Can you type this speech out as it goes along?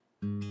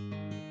If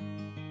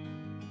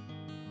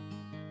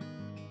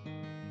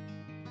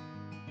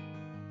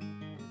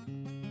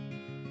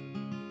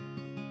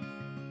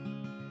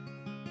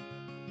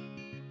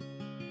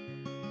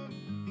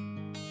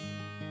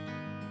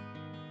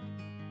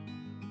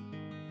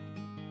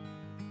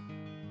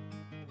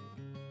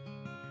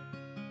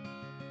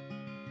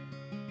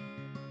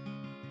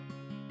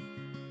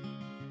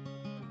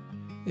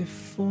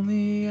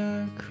only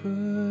I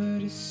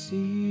could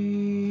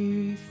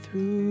see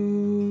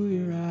through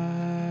your eyes.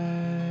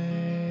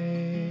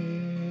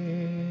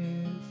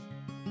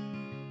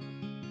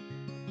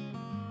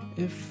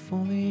 If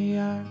only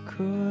I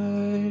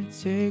could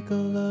take a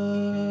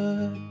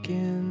look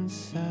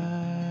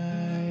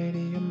inside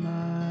your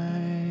mind.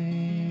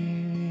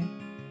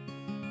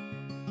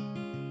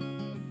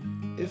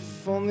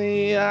 If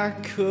only I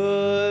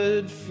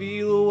could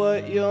feel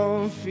what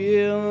you're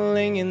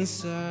feeling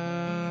inside.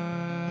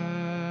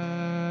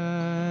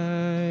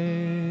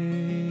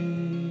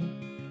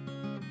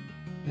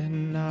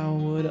 Then I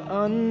would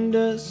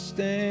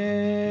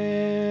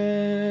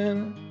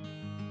understand.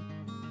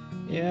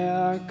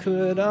 Yeah, I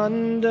could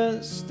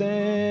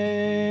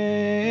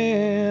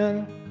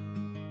understand.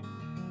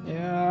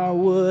 Yeah, I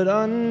would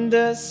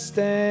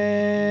understand.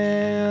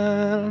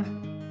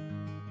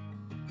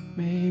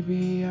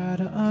 Maybe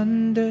I'd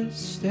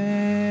understand.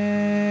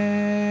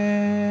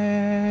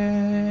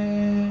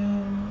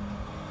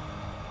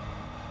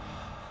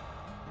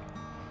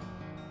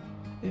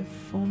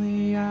 If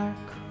only I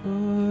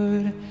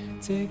could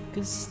take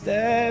a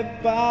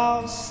step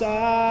outside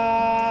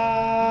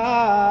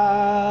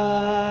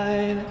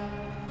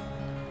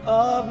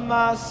of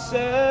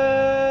myself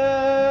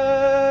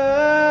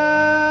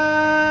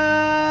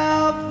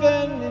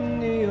and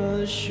into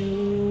your shoes.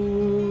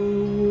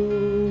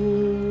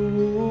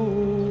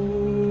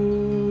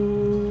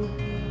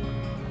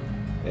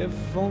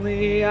 If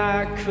only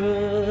I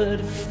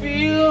could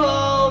feel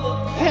all the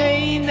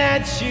pain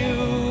that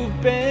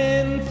you've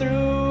been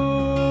through.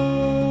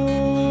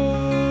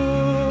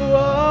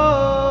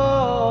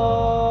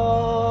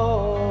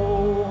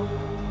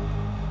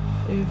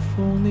 If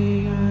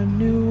only I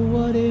knew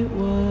what it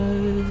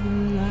was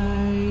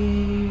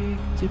like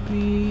to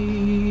be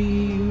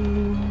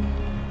you,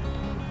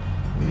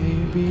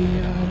 maybe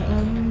I'd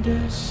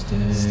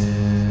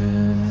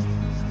understand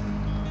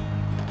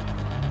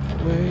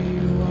where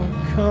you are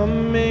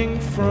coming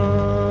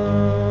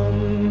from.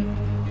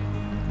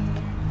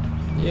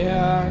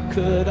 Yeah, I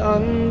could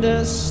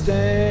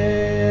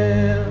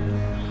understand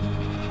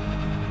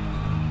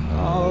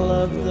all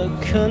of the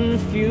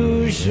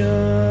confusion.